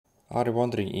Are you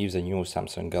wondering if the new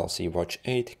Samsung Galaxy Watch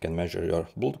 8 can measure your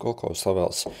blood glucose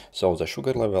levels, so the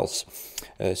sugar levels?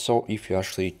 So if you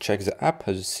actually check the app,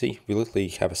 as you see, we literally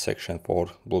have a section for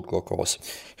blood glucose.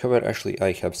 However, actually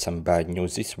I have some bad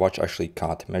news. This watch actually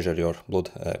can't measure your blood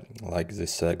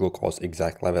glucose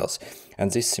exact levels.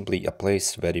 And this is simply a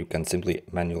place where you can simply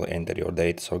manually enter your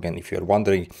data. So again, if you're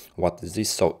wondering what is this,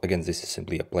 so again, this is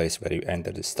simply a place where you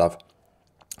enter this stuff.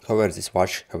 However, this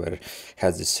watch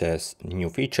has this new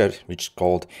feature which is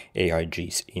called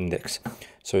AIG's index.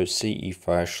 So you see, if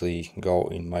I actually go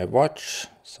in my watch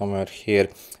somewhere here,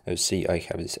 you see I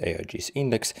have this AIG's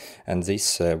index, and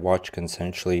this watch can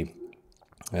essentially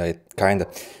kind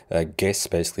of guess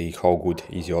basically how good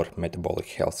is your metabolic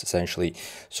health essentially.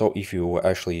 So if you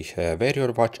actually wear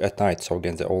your watch at night, so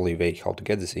again the only way how to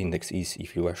get this index is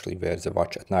if you actually wear the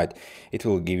watch at night, it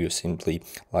will give you simply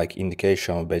like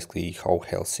indication of basically how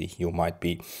healthy you might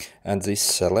be, and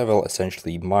this level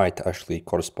essentially might actually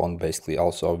correspond basically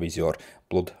also with your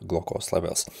blood glucose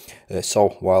levels. So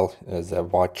while the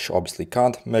watch obviously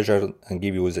can't measure and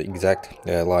give you the exact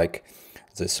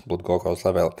this blood glucose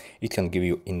level, it can give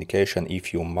you indication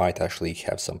if you might actually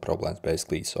have some problems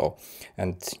basically. So,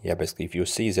 and yeah, basically if you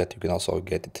see that, you can also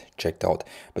get it checked out.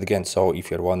 But again, so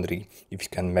if you're wondering if you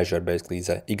can measure basically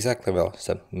the exact level,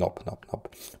 so nope.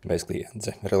 Basically,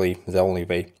 really the only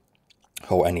way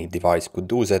how any device could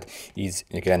do that is,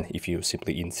 again, if you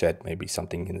simply insert maybe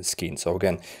something in the skin. So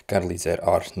again, currently there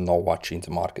are no watch in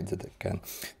the market that can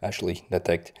actually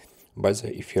detect. But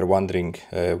if you're wondering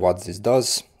what this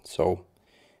does, so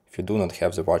if you do not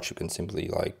have the watch, you can simply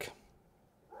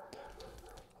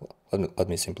let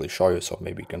me simply show you. So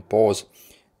maybe you can pause,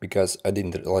 because I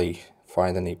didn't really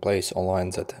find any place online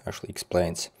that actually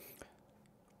explains.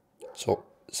 So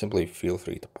simply feel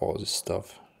free to pause this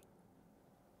stuff.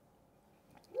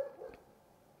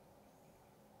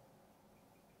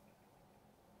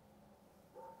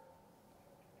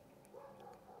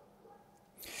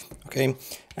 Okay,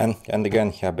 and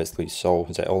again, yeah, basically, so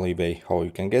the only way how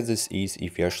you can get this is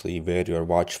if you actually wear your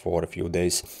watch for a few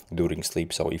days during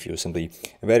sleep. So if you simply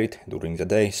wear it during the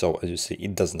day, so as you see,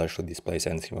 it doesn't actually display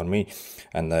anything on me,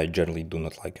 and I generally do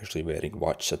not like actually wearing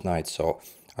watch at night, so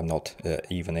I'm not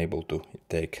even able to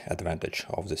take advantage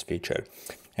of this feature.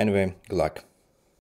 Anyway, good luck.